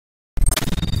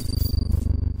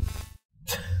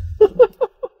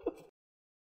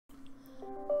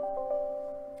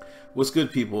What's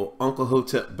good, people? Uncle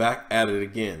Hotep back at it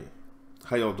again.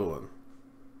 How y'all doing?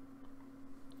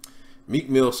 Meek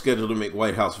Mill scheduled to make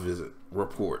White House visit.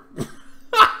 Report.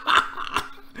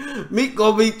 Meek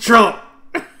gonna meet Trump.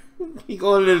 He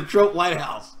going to the Trump White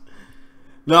House.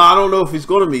 No, I don't know if he's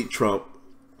going to meet Trump.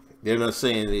 They're not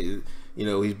saying,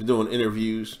 he's been doing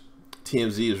interviews.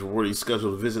 TMZ is reporting he's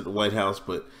scheduled to visit the White House,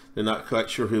 but they're not quite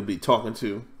sure who he'll be talking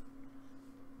to.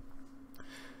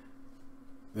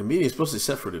 The meeting is supposed to be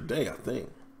set for today, I think.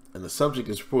 And the subject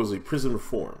is supposedly prison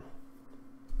reform.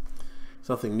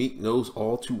 Something Meek knows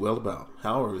all too well about.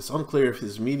 However, it's unclear if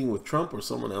his meeting with Trump or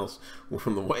someone else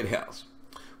from the White House.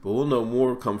 But we'll know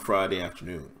more come Friday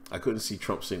afternoon. I couldn't see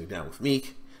Trump sitting down with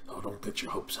Meek. Oh, don't get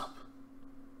your hopes up.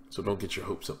 So don't get your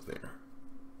hopes up there.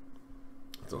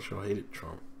 Don't show I hated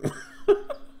Trump.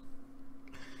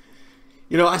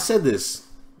 I said this.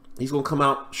 He's going to come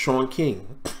out Sean King.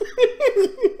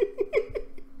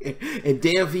 And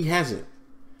damn if he hasn't.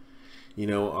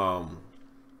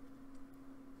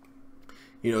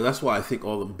 That's why I think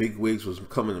all the big wigs was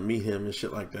coming to meet him and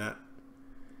shit like that.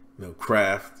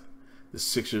 Kraft, the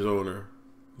Sixers owner,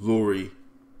 Lori.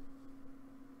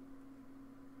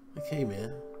 Like, hey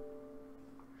man,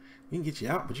 we can get you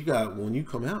out, but when you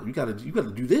come out, you gotta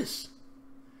do this.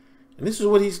 And this is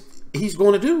what he's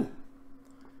going to do.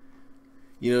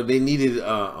 They needed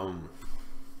a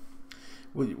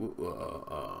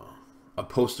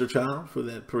poster child for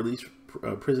that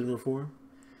prison reform.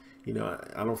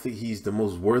 I don't think he's the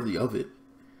most worthy of it.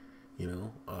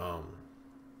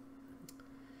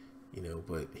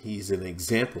 But he's an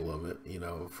example of it.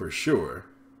 For sure.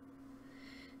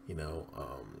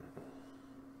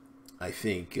 I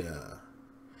think.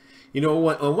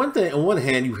 On one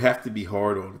hand, you have to be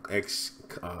hard on ex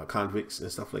convicts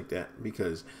and stuff like that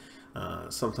because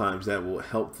sometimes that will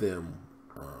help them.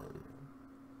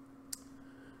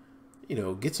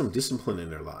 Get some discipline in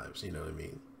their lives, you know what I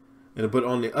mean? But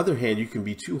on the other hand, you can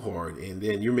be too hard and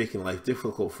then you're making life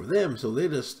difficult for them. So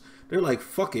they're like,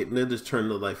 fuck it. And they just turn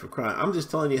their life a crime. I'm just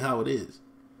telling you how it is.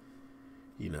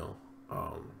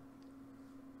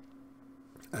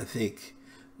 I think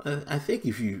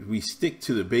if we stick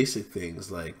to the basic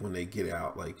things, like when they get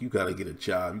out, like you got to get a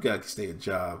job, you got to stay a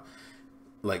job,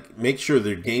 like make sure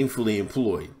they're gainfully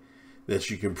employed, that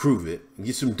you can prove it, and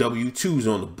get some W-2s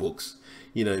on the books.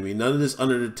 You know what I mean? None of this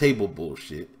under the table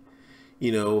bullshit.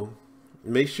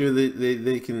 Make sure that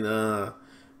they can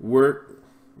work.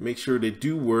 Make sure they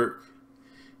do work.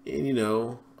 And,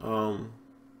 and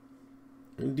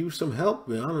do some help.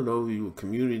 I don't know,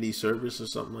 community service or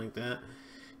something like that.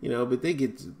 But they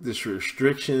get this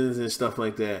restrictions and stuff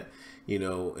like that.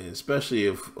 And especially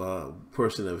if a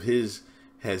person of his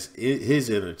has his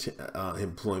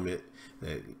employment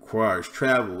that requires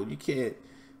travel, you can't.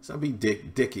 So I'll be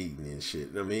dick eating and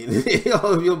shit. I mean,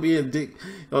 you'll be a dick,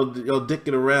 you'll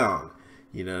dicking around.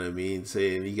 You know what I mean?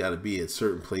 Saying he got to be at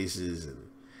certain places, and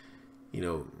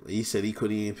he said he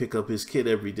couldn't even pick up his kid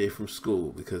every day from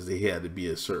school because they had to be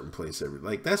at a certain place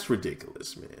like that's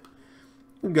ridiculous, man.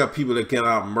 We got people that get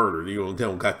out murdered. They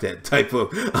don't got that type of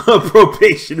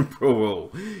probation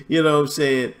parole. You know what I'm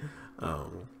saying?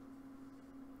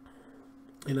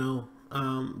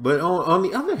 But on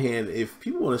the other hand, if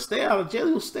people want to stay out of jail,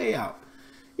 you'll stay out.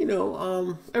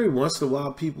 Every once in a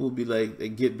while, people will be like, they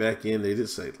get back in, they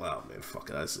just say, wow, man, fuck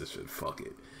it, I just said, fuck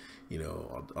it.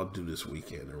 I'll do this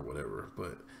weekend or whatever.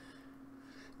 But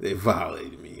they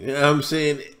violated me. You know what I'm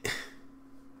saying?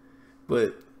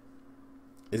 But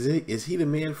is he the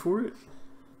man for it?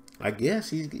 I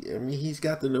guess he's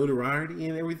got the notoriety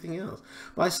and everything else.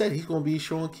 But I said he's going to be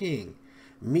Sean King,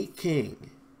 Meek King.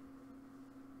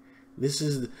 This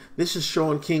is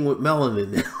Sean King with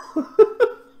melanin now.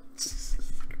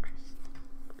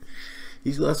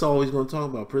 That's all he's going to talk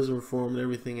about, prison reform and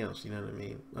everything else. You know what I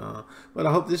mean? But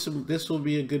I hope this will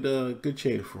be a good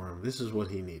change for him. This is what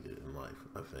he needed in life.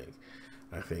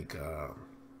 I think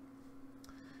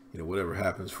whatever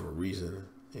happens for a reason,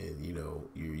 and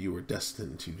you were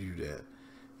destined to do that,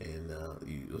 and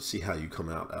you'll see how you come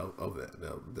out of that.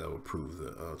 That will prove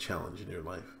the challenge in your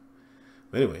life.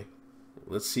 But anyway.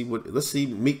 Let's see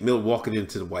Meek Mill walking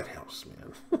into the White House,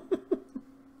 man.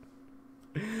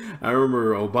 I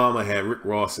remember Obama had Rick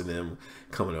Ross and them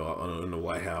coming in the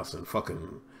White House, and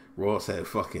fucking Ross had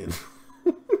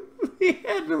he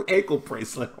had them ankle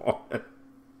bracelet on.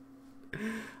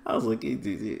 I was like,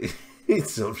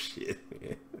 it's some shit,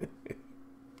 man.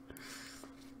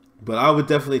 But I would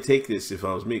definitely take this if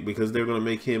I was Meek, because they're going to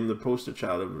make him the poster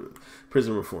child of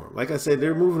prison reform. Like I said,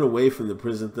 they're moving away from the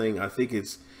prison thing. I think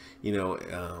it's,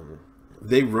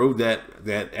 they rode that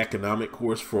economic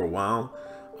course for a while.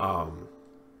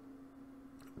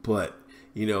 But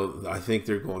You know, I think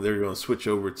they're going to switch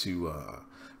over to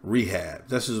rehab.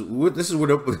 This is where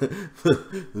the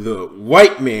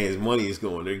white man's money is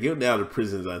going. They're getting out of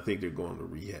prisons. I think they're going to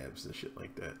rehabs and shit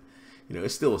like that. You know,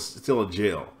 it's still a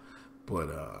jail, but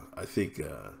I think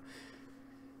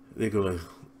they're going to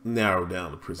narrow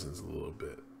down the prisons a little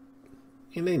bit,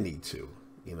 and they need to.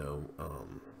 You know,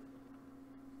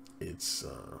 it's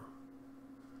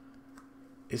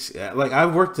like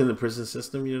I've worked in the prison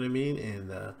system. You know what I mean,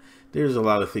 and there's a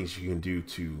lot of things you can do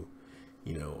to,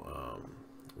 you know,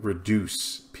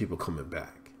 reduce people coming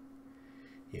back.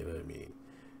 You know what I mean,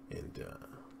 and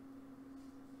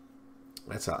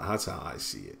that's how I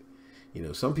see it. You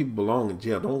know, some people belong in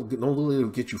jail. Don't let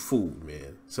them get you fooled,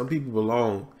 man. Some people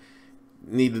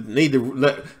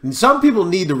some people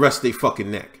need to rest their fucking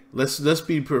neck. Let's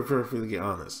be perfectly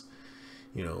honest.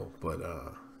 You know, but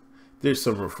there's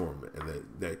some reform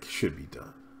that should be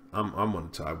done.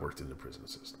 I worked in the prison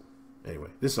system. Anyway,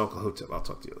 this is Uncle Hotep. I'll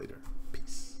talk to you later. Peace.